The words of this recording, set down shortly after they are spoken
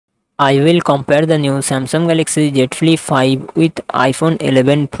I will compare the new Samsung Galaxy Z Flip 5 with iPhone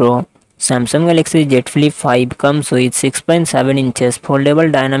 11 Pro. Samsung Galaxy Z Flip 5 comes with 6.7 inches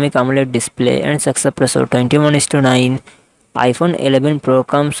foldable dynamic AMOLED display and success ratio 21:9. iPhone 11 Pro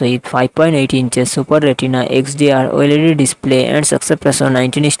comes with 5.8 inches Super Retina XDR OLED display and success ratio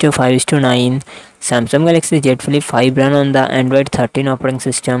 19:5:9. Samsung Galaxy Z Flip 5 run on the Android 13 operating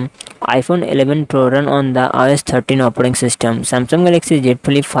system. iPhone 11 Pro run on the iOS 13 operating system. Samsung Galaxy Z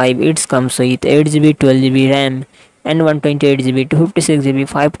Flip 5 it comes with 8GB 12GB RAM and 128GB 256GB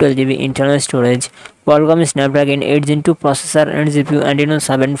 512GB internal storage. Qualcomm Snapdragon 8 Gen 2 processor and GPU Adreno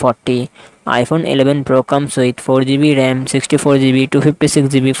 740. iPhone 11 Pro comes with 4GB RAM, 64GB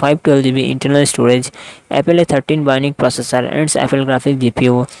 256GB 512GB internal storage, Apple A13 Bionic processor and Apple Graphics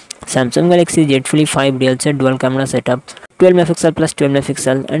GPU. Samsung Galaxy Z Flip 5 real set dual camera setup, 12 MP plus 12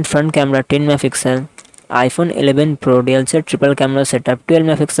 MP and front camera 10 MP. iPhone 11 Pro real set triple camera setup, 12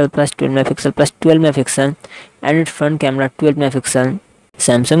 MP plus 12 MP plus 12 MP and front camera 12 MP.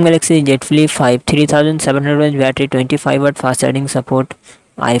 Samsung Galaxy Z Flip 5 3700 mAh battery, 25W fast charging support.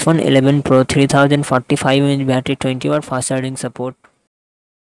 iPhone 11 Pro 3045 mAh battery, 20W fast charging support.